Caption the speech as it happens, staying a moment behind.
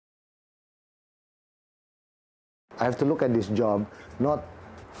I have to look at this job not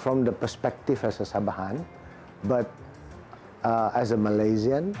from the perspective as a Sabahan, but as a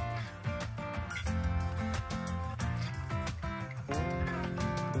Malaysian.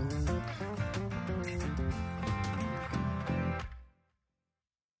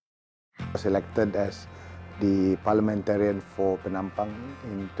 I was elected as the parliamentarian for Penampang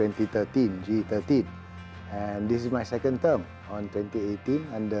in 2013, G13. And this is my second term on 2018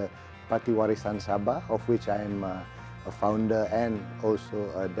 under Parti Warisan Sabah, of which I am a founder and also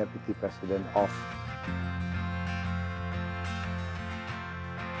a deputy president of.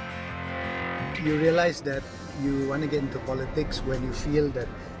 You realize that you want to get into politics when you feel that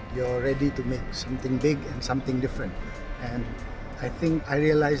you're ready to make something big and something different. And I think I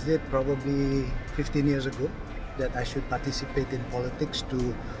realized it probably 15 years ago that I should participate in politics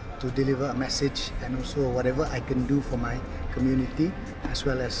to deliver a message and also whatever I can do for my community as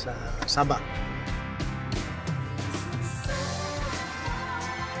well as Sabah.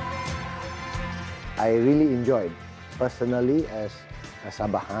 I really enjoyed personally as a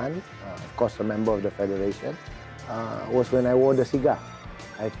Sabahan, of course a member of the Federation, was when I wore the cigar.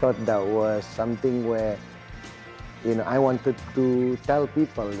 I thought that was something where I wanted to tell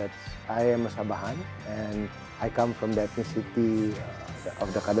people that I am a Sabahan and I come from the ethnicity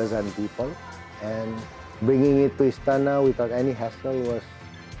of the Kadazan people, and bringing it to Istana without any hassle was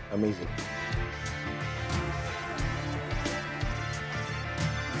amazing.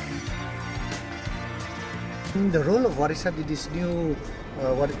 The role of Warisan in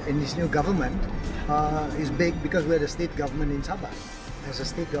this new government is big because we're the state government in Sabah. As a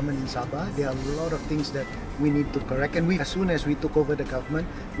state government in Sabah, there are a lot of things that we need to correct. And as soon as we took over the government,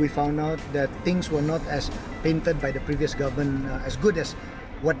 we found out that things were not as painted by the previous government as good as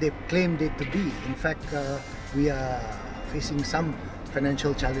what they claimed it to be. In fact, we are facing some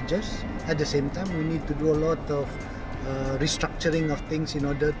financial challenges. At the same time, we need to do a lot of restructuring of things in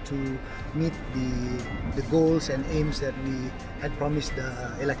order to meet the goals and aims that we had promised the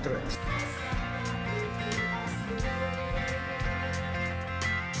electorate.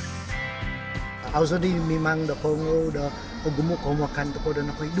 Also di memang da Kongo da ogumuk komakan to da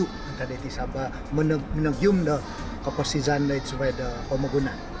na hidup kada ti Sabah menagyum da kaposizan da supaya da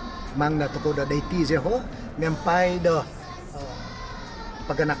komagunan mang na to da daiti je ho mempai da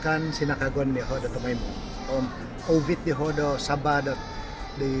paganakan sinakagon ni ho da tumay mo covid di ho da Sabah da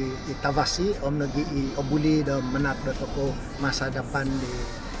di itavasi nagi obuli da manak da to masa depan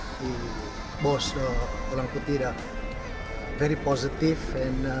di bos da ulang putih da very positive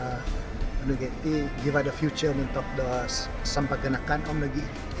and give the future untuk sampaganakan nagi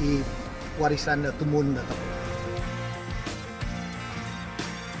warisan na tumun na to.